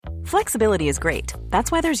Flexibility is great.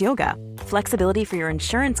 That's why there's yoga. Flexibility for your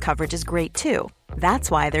insurance coverage is great too. That's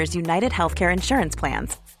why there's United Healthcare Insurance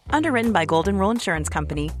Plans. Underwritten by Golden Rule Insurance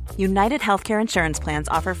Company, United Healthcare Insurance Plans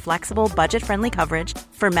offer flexible, budget-friendly coverage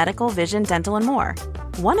for medical, vision, dental, and more.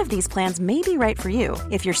 One of these plans may be right for you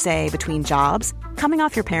if you're, say, between jobs, coming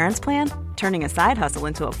off your parents' plan, turning a side hustle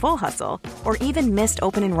into a full hustle, or even missed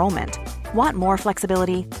open enrollment. Want more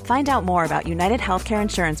flexibility? Find out more about United Healthcare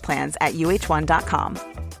Insurance Plans at uh1.com.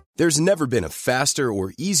 There's never been a faster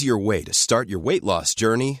or easier way to start your weight loss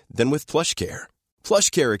journey than with PlushCare.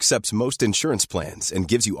 PlushCare accepts most insurance plans and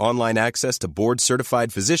gives you online access to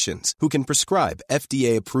board-certified physicians who can prescribe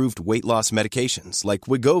FDA-approved weight loss medications like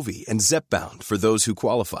Wegovy and Zepbound for those who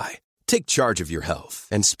qualify. Take charge of your health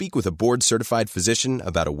and speak with a board-certified physician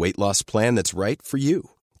about a weight loss plan that's right for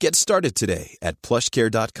you. Get started today at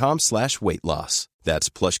plushcare.com/weight loss. That's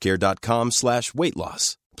plushcare.com/weight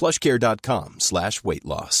loss. plushcare.com/weight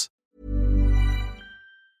loss.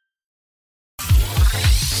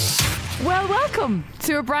 Well, welcome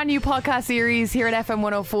to a brand new podcast series here at FM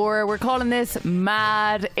 104. We're calling this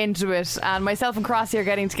Mad Into It, and myself and Crossy are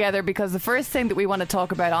getting together because the first thing that we want to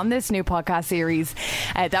talk about on this new podcast series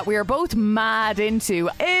that we are both mad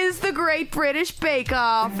into is the Great British Bake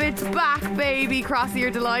Off. It's back, baby. Crossy,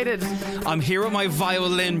 you're delighted. I'm here with my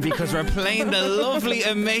violin because we're playing the lovely,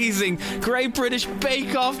 amazing Great British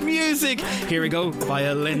Bake Off music. Here we go,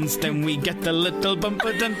 violins, then we get the little bump.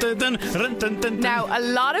 Now, a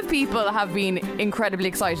lot of people have been incredibly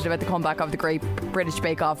excited about the comeback of the Great British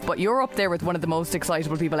Bake Off, but you're up there with one of the most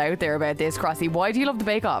excitable people out there about this, Crossy. Why do you love the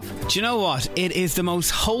Bake Off? Do you know what? It is the most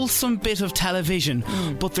wholesome bit of television,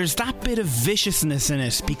 but there's that bit of viciousness in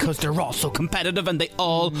it because they're all so competitive and they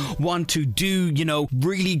all want to do, you know,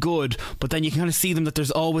 really good, but then you kind of see them that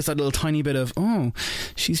there's always that little tiny bit of, oh,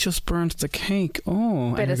 she's just burnt the cake.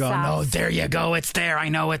 Oh, bit and you're of going, sass. oh, there you go, it's there, I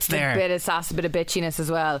know it's there. A bit of sass, a bit of bitchiness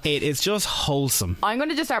as well. It is just wholesome. I'm going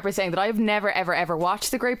to just start by saying that I've never, ever watched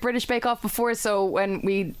the Great British Bake Off before. So when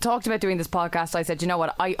we talked about doing this podcast, I said, you know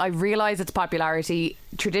what, I realise its popularity.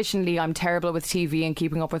 Traditionally, I'm terrible with TV and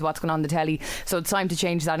keeping up with what's going on the telly, so it's time to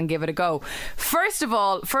change that and give it a go. First of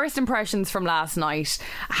all, first impressions from last night.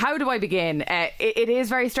 How do I begin? It is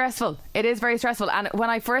very stressful. It is very stressful. And when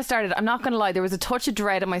I first started, I'm not going to lie, there was a touch of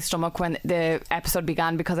dread in my stomach when the episode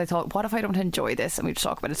began, because I thought, what if I don't enjoy this? And we'll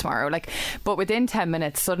talk about it tomorrow. But within 10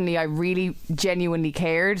 minutes, suddenly I really genuinely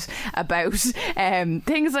cared about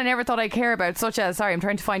things I never thought I'd care about, such as, sorry, I'm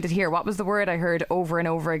trying to find it here. What was the word I heard over and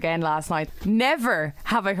over again last night? Never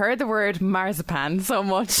have I heard the word marzipan so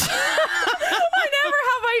much. I never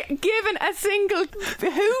have I given a single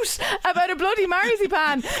hoot about a bloody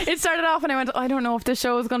marzipan. It started off and I went, I don't know if this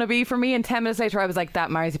show is going to be for me, and 10 minutes later I was like, that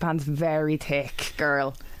marzipan's very thick,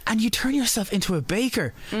 girl. And you turn yourself into a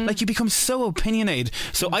baker. Like, you become so opinionated.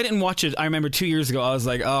 So I didn't watch it. I remember 2 years ago I was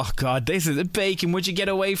like, oh God, this is a baking, would you get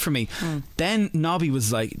away from me? Then Nobby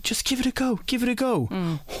was like, just give it a go, give it a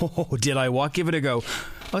go. Oh, did I what? Give it a go.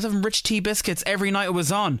 I was having rich tea biscuits every night it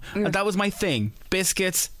was on, and that was my thing.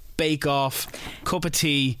 Biscuits, Bake Off, cup of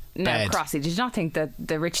tea, No, bed. Crossy, did you not think that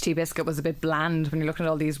the rich tea biscuit was a bit bland when you're looking at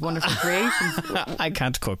all these wonderful creations? I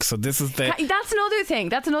can't cook, so this is the... That's another thing.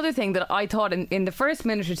 That's another thing that I thought in the first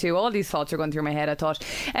minute or two, all these thoughts are going through my head. I thought,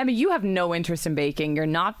 Emma, you have no interest in baking. You're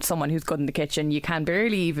not someone who's good in the kitchen. You can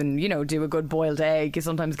barely even, do a good boiled egg. You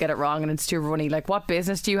sometimes get it wrong and it's too runny. Like, what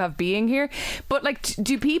business do you have being here? But, like,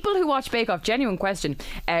 do people who watch Bake Off, genuine question,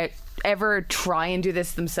 ever try and do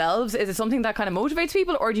this themselves? Is it something that kind of motivates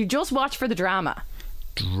people, or do you just watch for the drama?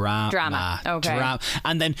 Drama. Okay.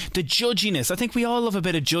 And then the judginess. I think we all love a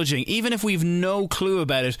bit of judging. Even if we've no clue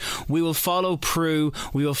about it, we will follow Prue,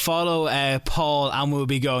 we will follow Paul, and we'll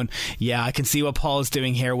be going, yeah, I can see what Paul's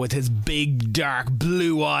doing here with his big dark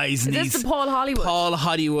blue eyes. Is this the Paul Hollywood? Paul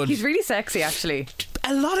Hollywood. He's really sexy, actually.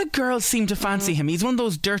 A lot of girls seem to fancy him. He's one of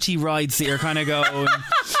those dirty rides that you're kind of going...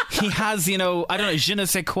 He has, I don't know, je ne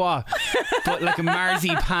sais quoi, but like a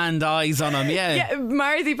marzipan eyes on him. Yeah,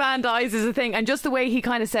 marzipan eyes is a thing. And just the way he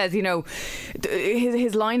kind of says,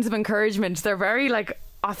 his lines of encouragement, they're very like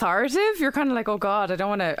authoritative. You're kind of like, oh God,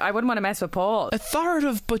 I wouldn't want to mess with Paul.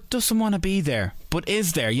 Authoritative, but doesn't want to be there, but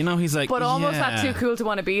is there. He's like, but almost not too cool to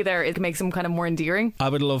want to be there. It makes him kind of more endearing. I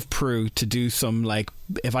would love Prue to do some, like,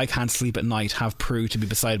 if I can't sleep at night, have Prue to be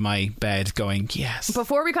beside my bed going, yes.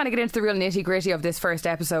 Before we kind of get into the real nitty gritty of this first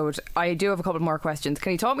episode, I do have a couple more questions.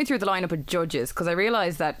 Can you talk me through the lineup of judges? Because I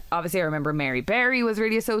realised that obviously I remember Mary Berry was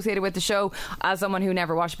really associated with the show. As someone who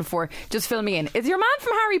never watched before, just fill me in. Is your man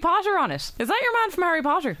from Harry Potter on it? Is that your man from Harry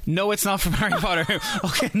Potter? No, it's not from Harry Potter.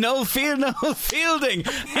 Okay, no Fielding.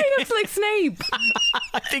 He looks like Snape.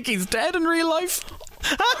 I think he's dead in real life.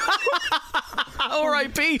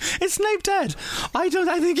 R.I.P. Is Snape dead? I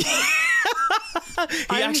think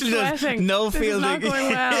he actually does. No Fielding.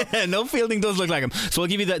 No Fielding does look like him. So I'll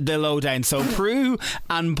give you the lowdown. So Prue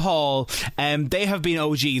and Paul, they have been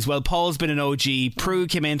OGs. Well, Paul's been an OG. Prue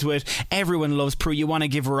came into it. Everyone loves Prue. You want to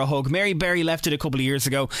give her a hug. Mary Berry left it a couple of years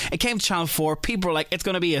ago. It came to Channel 4. People were like, it's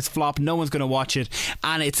going to be a flop. No one's going to watch it.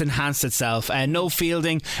 And it's enhanced itself. Noel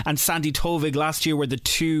Fielding and Sandy Tovig last year were the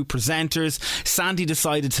two presenters. Sandy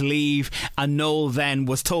decided to leave, and Noel then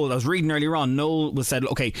was told, I was reading earlier on, Noel was said,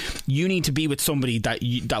 okay, you need to be with somebody that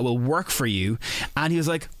will work for you. And he was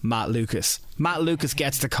like, Matt Lucas. Matt Lucas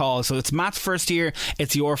gets the call. So it's Matt's first year,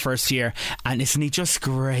 it's your first year, and isn't he just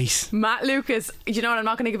great? Matt Lucas, you know what, I'm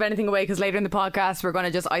not going to give anything away because later in the podcast we're going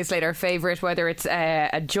to just isolate our favourite, whether it's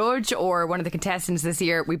a judge or one of the contestants this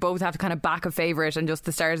year. We both have to kind of back a favourite and just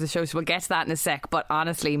the stars of the show, so we'll get to that in a sec. But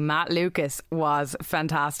honestly, Matt Lucas was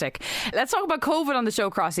fantastic. Let's talk about COVID on the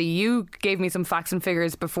show, Crossy. You gave me some facts and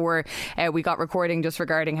figures before we got recording just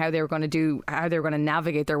regarding how they were going to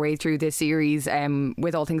navigate their way through this series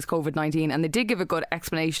with all things COVID-19, and they did give a good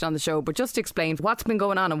explanation on the show, but just explain what's been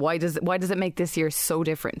going on and why does it make this year so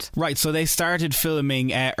different? Right, so they started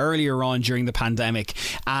filming earlier on during the pandemic,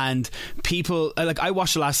 and people, like, I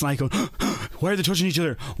watched it last night going, why are they touching each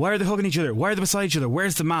other? Why are they hugging each other? Why are they beside each other?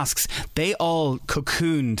 Where's the masks? They all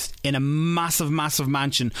cocooned in a massive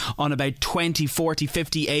mansion on about 20, 40,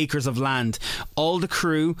 50 acres of land. All the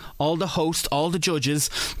crew, all the hosts, all the judges,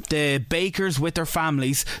 the bakers with their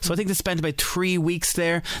families. So I think they spent about 3 weeks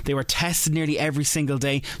there. They were tested nearly every single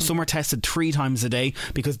day. Some were tested 3 times a day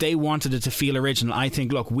because they wanted it to feel original. I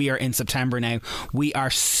think, look, we are in September now. We are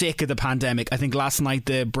sick of the pandemic. I think last night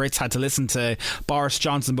the Brits had to listen to Boris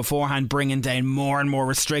Johnson beforehand bringing down more and more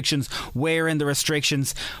restrictions. Where in the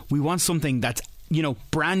restrictions? We want something that's, you know,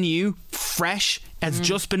 brand new, fresh, has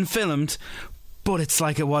just been filmed, but it's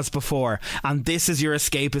like it was before. And this is your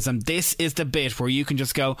escapism. This is the bit where you can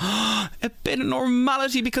just go, a bit of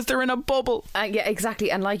normality because they're in a bubble. Yeah, exactly.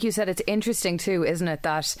 And like you said, it's interesting too, isn't it,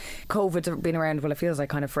 that COVID's been around, well, it feels like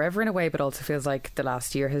kind of forever in a way, but also feels like the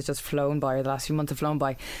last year has just flown by, or the last few months have flown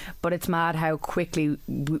by. But it's mad how quickly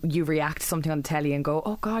you react to something on the telly and go,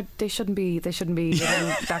 oh God, they shouldn't be within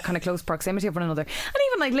that kind of close proximity of one another. And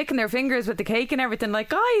even like licking their fingers with the cake and everything, like,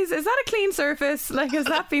 guys, is that a clean surface? Like, has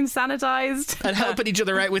that been sanitised? And helping each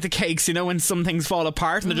other out with the cakes, you know, when some things fall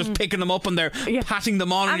apart and they're just picking them up and they're patting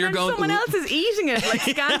them on, and you're going, someone else is eating it, like,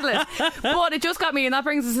 scandalous. But it just got me, and that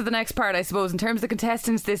brings us to the next part, I suppose, in terms of the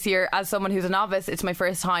contestants this year. As someone who's a novice, it's my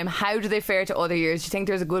first time. How do they fare to other years? Do you think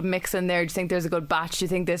there's a good mix in there? Do you think there's a good batch? Do you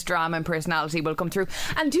think this drama and personality will come through?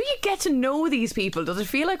 And do you get to know these people? Does it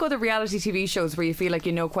feel like other reality TV shows where you feel like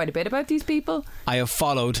you know quite a bit about these people? I have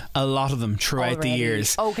followed a lot of them throughout the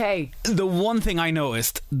years. Okay. The one thing I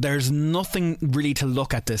noticed, there's nothing really to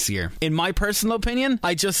look at this year. In my personal opinion,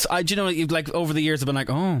 I you know, like, over the years I've been like,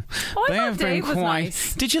 I thought Dave was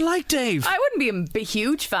nice. Did you like Dave? I wouldn't be a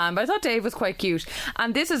huge fan, but I thought Dave was quite cute.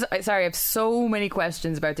 And this is, sorry, I have so many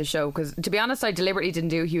questions about the show, because to be honest, I deliberately didn't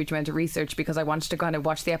do a huge amount of research because I wanted to kind of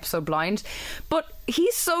watch the episode blind. But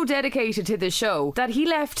he's so dedicated to this show that he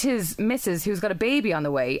left his missus, who's got a baby on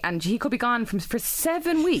the way, and he could be gone for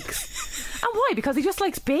 7 weeks. And why? Because he just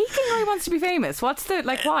likes baking, or he wants to be famous? What's the,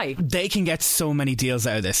 like, why? They can get so many deals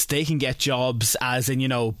out of this. They can get jobs as in, you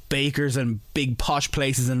know, bakers and big posh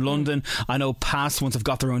places in London. I know past ones have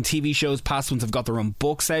got their own TV shows, past ones have got their own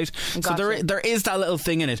books out. Gotcha. So there is that little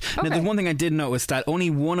thing in it. Okay. Now, the one thing I did notice that only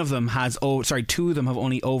one of them has, two of them have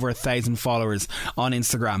only over 1,000 followers on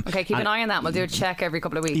Instagram. Okay, keep an eye on that. We'll do a check every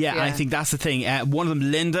couple of weeks. Yeah, I think that's the thing. One of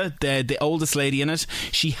them, Linda, the oldest lady in it,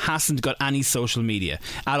 she hasn't got any social media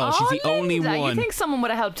at all. She's the only one. You think someone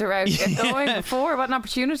would have helped her out get going before? What an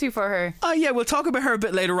opportunity for her. Yeah, we'll talk about her a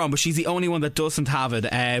bit later on, but she's the only one that doesn't have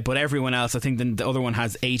it. But everyone else, I think the other one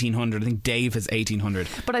has 1,800. I think Dave has 1,800.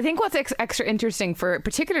 But I think what's extra interesting for,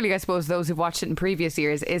 particularly I suppose those who've watched it in previous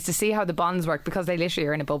years, is to see how the bonds work, because they literally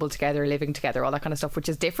are in a bubble together, living together, all that kind of stuff, which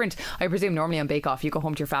is different. I presume normally on Bake Off you go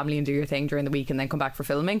home to your family and do your thing during the week and then come back for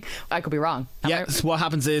filming. I could be wrong. So what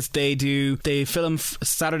happens is they film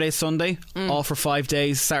Saturday, Sunday, all for 5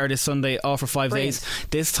 days. Saturday, Sunday, all for 5 days.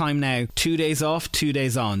 This time now, 2 days off, 2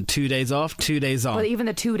 days on, 2 days off, 2 days on. Well, even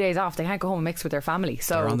the 2 days off, they can't go home and mix with their family,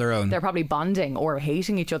 so they're on their own. They're probably bonding or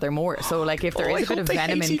hating each other more. So like, if there is a bit of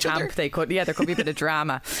venom in camp, there could be a bit of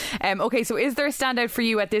drama. Okay, so is there a standout for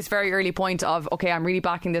you at this very early point of, okay, I'm really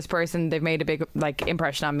backing this person, they've made a big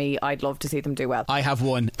impression on me, I'd love to see them do well? I have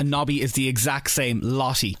one, and Nobby is the exact same.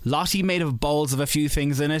 Lottie made of balls of a few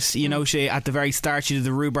things in it. You know, she at the very start she did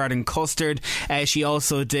the rhubarb and custard. She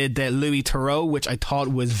also did the Louis Theroux, which I thought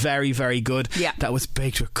was very, very good. Yeah, that was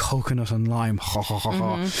baked with coconut on and lime.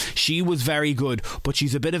 She was very good, but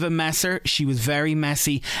she's a bit of a messer. She was very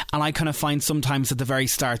messy, and I kind of find sometimes at the very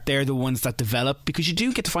start they're the ones that develop, because you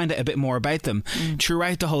do get to find out a bit more about them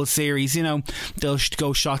throughout the whole series. You know, they'll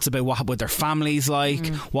go shots about what their families like,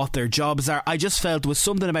 what their jobs are. I just felt there was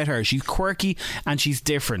something about her. She's quirky and she's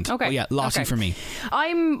different. Okay. But yeah, Lossie for me.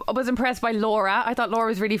 I was impressed by Laura. I thought Laura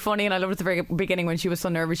was really funny, and I loved at the very beginning when she was so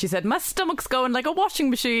nervous. She said, "My stomach's going like a washing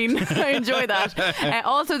machine." I enjoy that.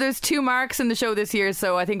 Also, there's 2 Marks in the show this year,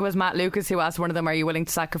 so I think it was Matt Lucas who asked one of them, "Are you willing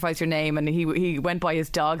to sacrifice your name?" And he went by his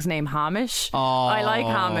dog's name, Hamish. I like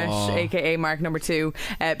Hamish, aka Mark number 2.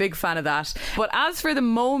 Big fan of that. But as for the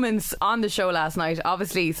moments on the show last night,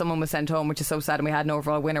 obviously someone was sent home, which is so sad, and we had an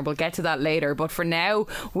overall winner. We'll get to that later, but for now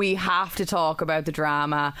we have to talk about the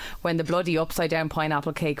drama when the bloody upside down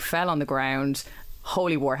pineapple cake fell on the ground.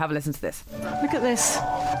 Holy war. Have a listen to this. Look at this.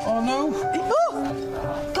 Oh no!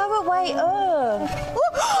 Oh, go away. No!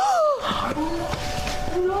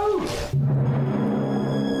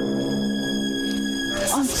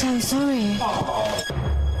 I'm so sorry.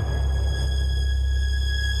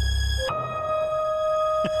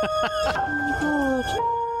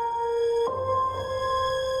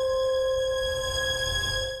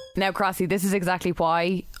 Now, Crossy, this is exactly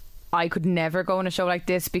why I could never go on a show like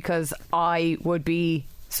this, because I would be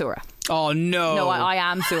Sura. Oh no. No, I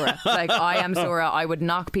am Sura. Like, I am Sura. I would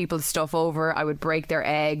knock people's stuff over. I would break their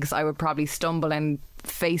eggs. I would probably stumble and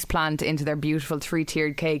face plant into their beautiful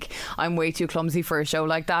 3-tiered cake. I'm way too clumsy for a show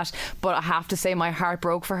like that, but I have to say my heart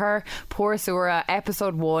broke for her. Poor Sura.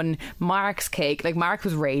 Episode 1, Mark's cake. Like, Mark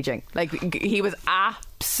was raging. Like, he was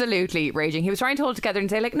absolutely raging. He was trying to hold together and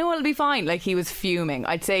say, like, no, it'll be fine. Like, he was fuming.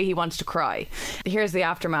 I'd say he wanted to cry. Here's the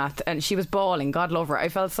aftermath, and she was bawling. God love her. I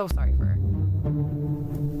felt so sorry for her.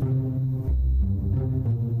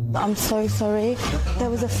 I'm so sorry. There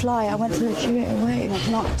was a fly. I went to look shoo it away and I've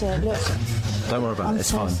knocked it. Look. Don't worry about it, it's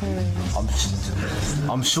so fine. Sorry.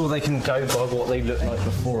 I'm sure they can go by what they look like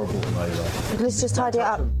before I brought them over. Let's just tidy it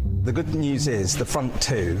up. The good news is the front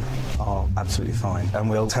 2 are absolutely fine, and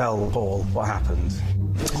we'll tell Paul what happened.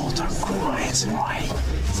 Oh, don't cry, it's alright.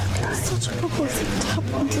 It's okay. Such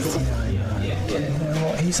bubbles.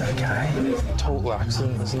 He's okay. Total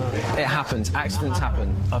accident, isn't it? It happens. Accidents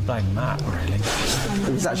happen. I blame Matt, really.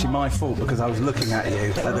 It was actually my fault because I was looking at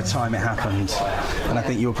you at the time it happened, and I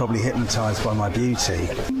think you were probably hypnotised by my beauty.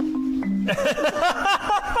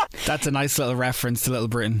 That's a nice little reference to Little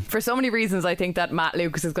Britain. For so many reasons, I think that Matt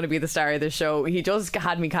Lucas is going to be the star of this show. He just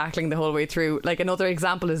had me cackling the whole way through. Like, another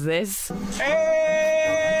example is this.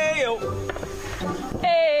 Hey-o.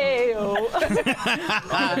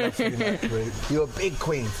 You're a big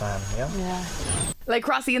Queen fan, yeah? Yeah. Like,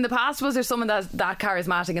 Crossy, in the past, was there someone that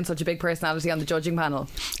charismatic and such a big personality on the judging panel?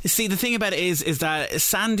 See, the thing about it is that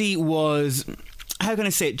Sandy was, how can I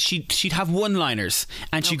say it? She'd have one-liners,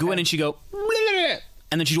 and she'd go in and she'd go,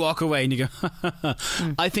 and then she'd walk away, and you go,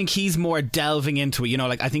 I think he's more delving into it, you know,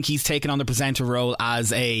 like, I think he's taken on the presenter role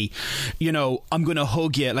as a, you know, I'm going to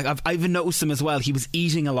hug you. Like, I've even noticed him as well. He was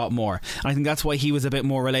eating a lot more, and I think that's why he was a bit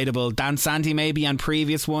more relatable than Sandy maybe, and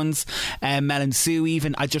previous ones. Mel and Sue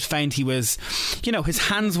even, I just found he was, you know, his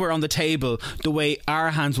hands were on the table the way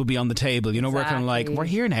our hands would be on the table, you know. Exactly. We're kind of like, we're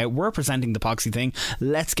here now, we're presenting the Poxy thing,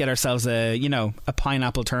 let's get ourselves a, you know, a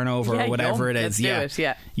pineapple turnover or whatever it is. Let's do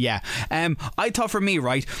it. Yeah. I thought for me,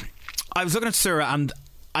 right, I was looking at Sura and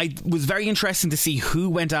I was very interesting to see who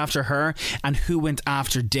went after her and who went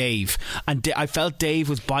after Dave, and I felt Dave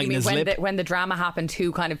was biting his lip. When the drama happened,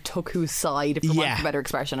 who kind of took whose side, if you want a better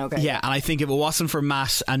expression. Okay. Yeah, and I think if it wasn't for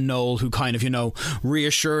Matt and Noel, who kind of, you know,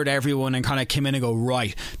 reassured everyone and kind of came in and go,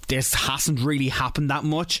 right, this hasn't really happened that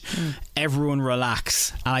much, everyone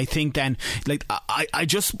relax. And I think then, like,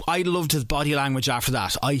 I loved his body language after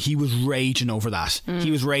that. He was raging over that. He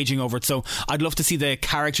was raging over it. So I'd love to see the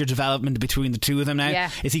character development between the two of them now. Yeah.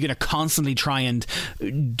 Is he going to constantly try and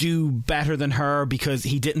do better than her, because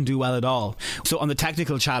he didn't do well at all? So on the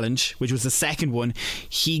technical challenge, which was the second one,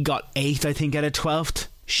 he got 8, I think, out of 12th.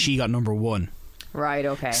 She got number 1. Right,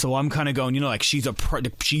 okay. So I'm kind of going, you know, like, she's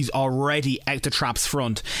already out the trap's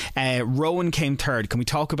front. Rowan came 3rd. Can we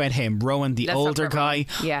talk about him? Rowan, the older guy.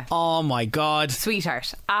 Yeah. Oh my God.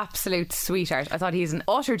 Sweetheart. Absolute sweetheart. I thought he's an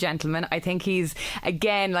utter gentleman. I think he's,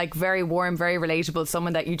 again, like, very warm, very relatable,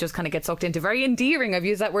 someone that you just kind of get sucked into. Very endearing. I've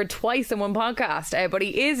used that word twice in one podcast, but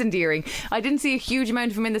he is endearing. I didn't see a huge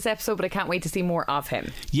amount of him in this episode, but I can't wait to see more of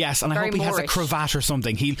him. Yes, and I hope he has a cravat or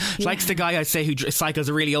something. He likes the guy, I say, who cycles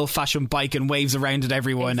a really old-fashioned bike and waves around at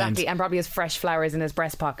everyone. Exactly, and probably has fresh flowers in his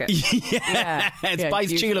breast pocket.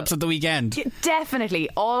 Buys tulips at the weekend. Definitely.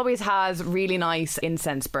 Always has really nice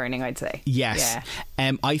incense burning, I'd say. Yes.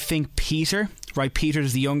 I think Peter right?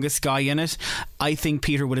 Peter's the youngest guy in it. I think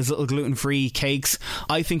Peter with his little gluten-free cakes,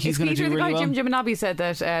 I think he's going to do really well. Peter, the guy Jim and Nobby said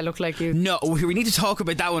that looked like you. No, we need to talk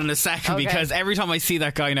about that one in a second, because every time I see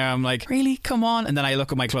that guy now, I'm like, really? Come on. And then I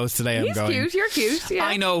look at my clothes today, I'm going, cute, you're cute. Yeah.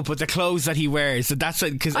 I know, but the clothes that he wears, so that's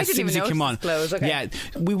because as soon as he came on, clothes, yeah,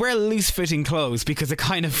 we wear loose-fitting clothes because it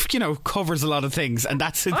kind of, covers a lot of things, and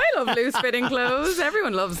that's it. I love loose-fitting clothes.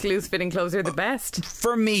 Everyone loves loose-fitting clothes. They're the best.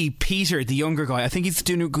 For me, Peter, the younger guy, I think he's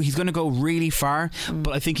going to go really far,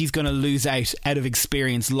 but I think he's going to lose out of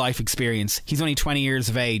experience, life experience. He's only 20 years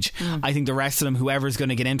of age. I think the rest of them, whoever's going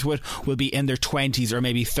to get into it, will be in their 20s or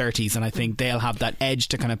maybe 30s, and I think they'll have that edge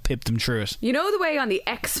to kind of pip them through it. You know the way on the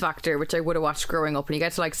X Factor, which I would have watched growing up, and you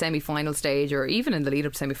get to like semi-final stage, or even in the lead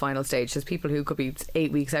up to semi-final stage, there's people who could be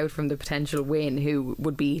 8 weeks out from the potential win who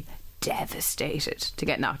would be devastated to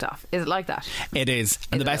get knocked off. Is it like that? It is.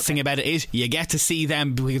 And the best thing about it is you get to see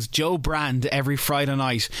them, because Joe Brand every Friday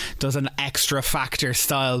night does an Extra Factor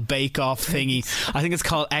style bake-off thingy. I think it's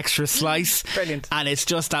called Extra Slice. Brilliant. And it's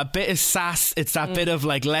just that bit of sass. It's that bit of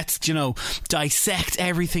like, let's dissect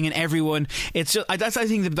everything and everyone. It's just, that's, I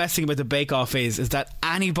think, the best thing about the bake-off is that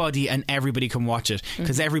anybody and everybody can watch it,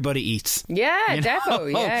 because everybody eats. Yeah,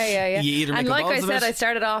 defo. Yeah. You either and make like I said, it. I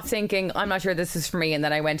started off thinking, I'm not sure this is for me, and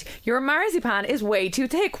then I went, your marzipan is way too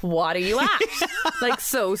thick. What are you at? Like,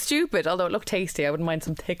 so stupid. Although it looked tasty, I wouldn't mind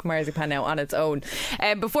some thick marzipan now on its own.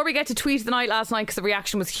 Before we get to tweet of the night last night, because the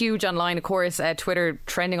reaction was huge online, of course, Twitter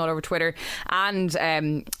trending all over Twitter,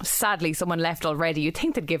 and sadly someone left already. You'd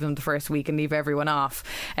think they'd give them the first week and leave everyone off.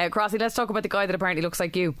 Crossy, let's talk about the guy that apparently looks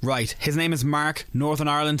like you. Right, his name is Mark, Northern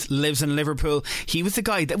Ireland, lives in Liverpool. He was the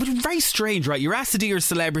guy that was very strange, right? You're asked to do your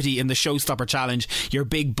celebrity in the Showstopper Challenge, your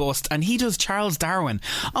big bust, and he does Charles Darwin.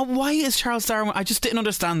 Why is Charles Darwin? I just didn't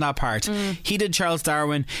understand that part. He did Charles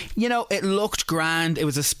Darwin. It looked grand. It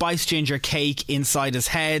was a spiced ginger cake inside his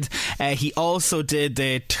head. He also did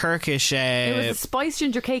the Turkish... it was a spiced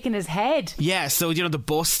ginger cake in his head. Yeah, so the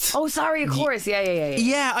bust. Oh, sorry, of course. Yeah.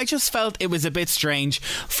 Yeah, I just felt it was a bit strange.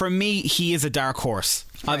 For me, he is a dark horse.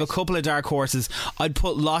 I have a couple of dark horses. I'd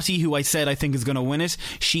put Lottie, who I said I think is going to win it.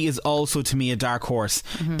 She is also, to me, a dark horse,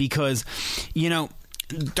 because,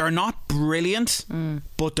 they're not brilliant,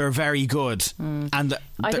 but they're very good. And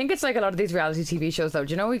I think it's like a lot of these reality TV shows, though.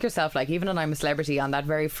 Do you know yourself, like, even on I'm a Celebrity, on that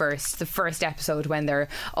the first episode, when they're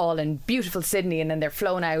all in beautiful Sydney and then they're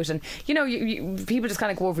flown out, and people just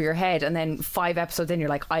kind of go over your head, and then 5 episodes in you're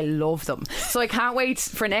like, I love them. So I can't wait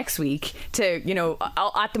for next week to,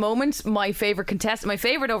 at the moment, my favourite contestant, my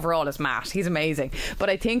favourite overall is Matt. He's amazing. But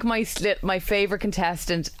I think my favourite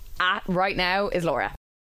contestant right now is Laura.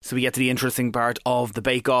 So we get to the interesting part of the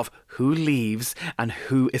Bake Off. Who leaves and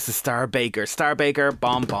who is the star baker? Star baker,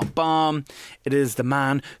 bomb. It is the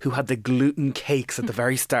man who had the gluten cakes at the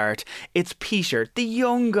very start. It's Peter, the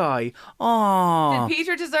young guy. Aww. Did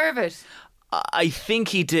Peter deserve it? I think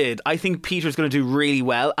he did. I think Peter's going to do really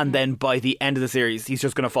well, and then by the end of the series he's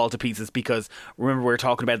just going to fall to pieces, because remember we were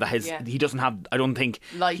talking about that he doesn't have, I don't think,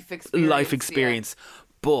 life experience.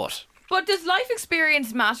 But does life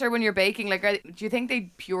experience matter when you're baking? Like, do you think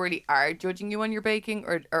they purely are judging you on your baking,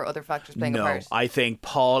 or other factors playing a part? No, I think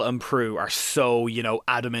Paul and Prue are so,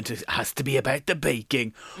 adamant it has to be about the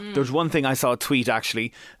baking. There's one thing I saw a tweet,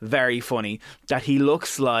 actually, very funny, that he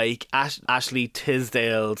looks like Ashley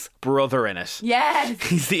Tisdale's brother in it. Yes.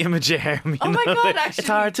 He's the Imogen. Oh my God, actually. It's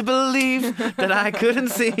hard to believe that I couldn't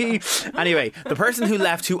see. Anyway, the person who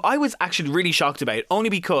left, who I was actually really shocked about, only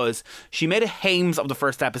because she made a hames of the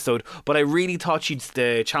first episode, but I really thought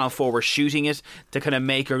the Channel 4 were shooting it to kind of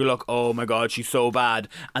make her look, oh my God, she's so bad,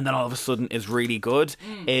 and then all of a sudden is really good,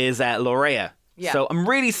 is Lorea. Yeah. So I'm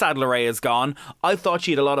really sad Lorea's gone. I thought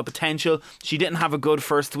she had a lot of potential. She didn't have a good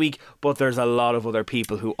first week, but there's a lot of other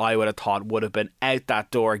people who I would have thought would have been out that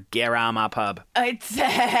door. Gerama pub.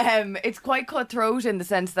 It's quite cutthroat in the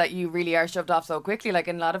sense that you really are shoved off so quickly. Like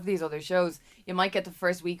in a lot of these other shows, you might get the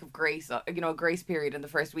first week of grace, a grace period in the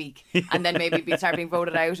first week, and then maybe start being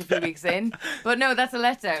voted out a few weeks in. But no, that's a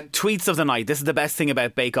letdown. Tweets of the night. This is the best thing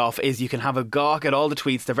about Bake Off, is you can have a gawk at all the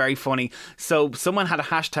tweets. They're very funny. So someone had a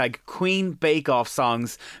hashtag Queen Bake Off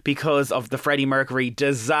songs because of the Freddie Mercury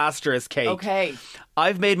disastrous cake. Okay.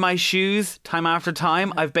 I've made my shoes time after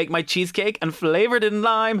time. I've baked my cheesecake and flavoured in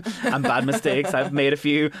lime. And bad mistakes, I've made a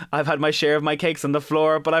few. I've had my share of my cakes on the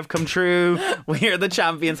floor, but I've come true. We are the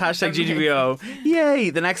champions. Hashtag GGBO. Yay.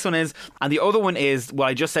 The next one is, and the other one is what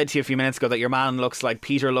I just said to you a few minutes ago, that your man looks like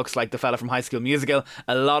Peter, looks like the fella from High School Musical.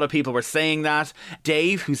 A lot of people were saying that.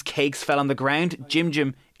 Dave, whose cakes fell on the ground.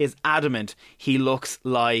 Jim is adamant he looks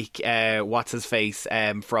like what's his face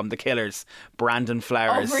from The Killers, Brandon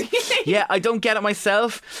Flowers. Oh, really? Yeah, I don't get it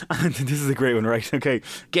myself. This is a great one, right? Okay.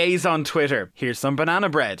 Gaze on Twitter. Here's some banana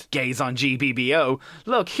bread. Gaze on GBBO.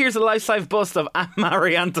 Look, here's a life-size bust of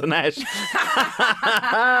Marie Antoinette.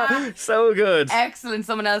 So good. Excellent.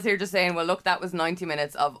 Someone else here just saying, well, look, that was 90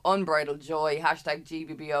 minutes of unbridled joy. Hashtag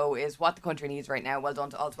GBBO is what the country needs right now. Well done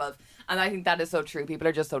to all 12. And I think that is so true. People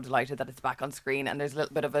are just so delighted that it's back on screen, and there's a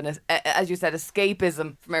little bit of an, as you said,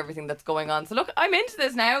 escapism from everything that's going on. So look, I'm into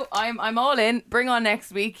this now. I'm all in. Bring on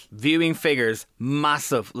next week. Viewing figures,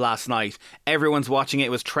 massive last night. Everyone's watching it.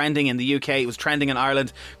 It was trending in the UK. It was trending in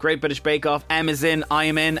Ireland. Great British Bake Off. Em is in, I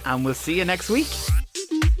am in, and we'll see you next week.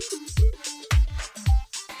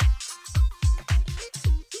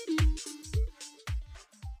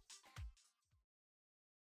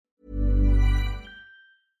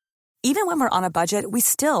 Even when we're on a budget, we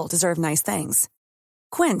still deserve nice things.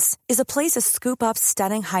 Quince is a place to scoop up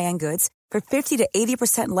stunning high-end goods for 50 to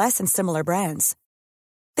 80% less than similar brands.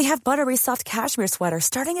 They have buttery soft cashmere sweaters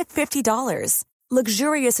starting at $50,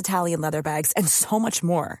 luxurious Italian leather bags, and so much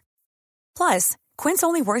more. Plus, Quince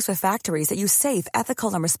only works with factories that use safe,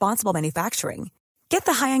 ethical, and responsible manufacturing. Get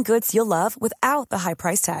the high-end goods you'll love without the high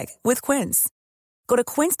price tag with Quince. Go to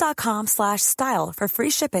quince.com/style for free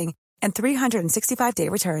shipping and 365-day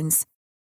returns.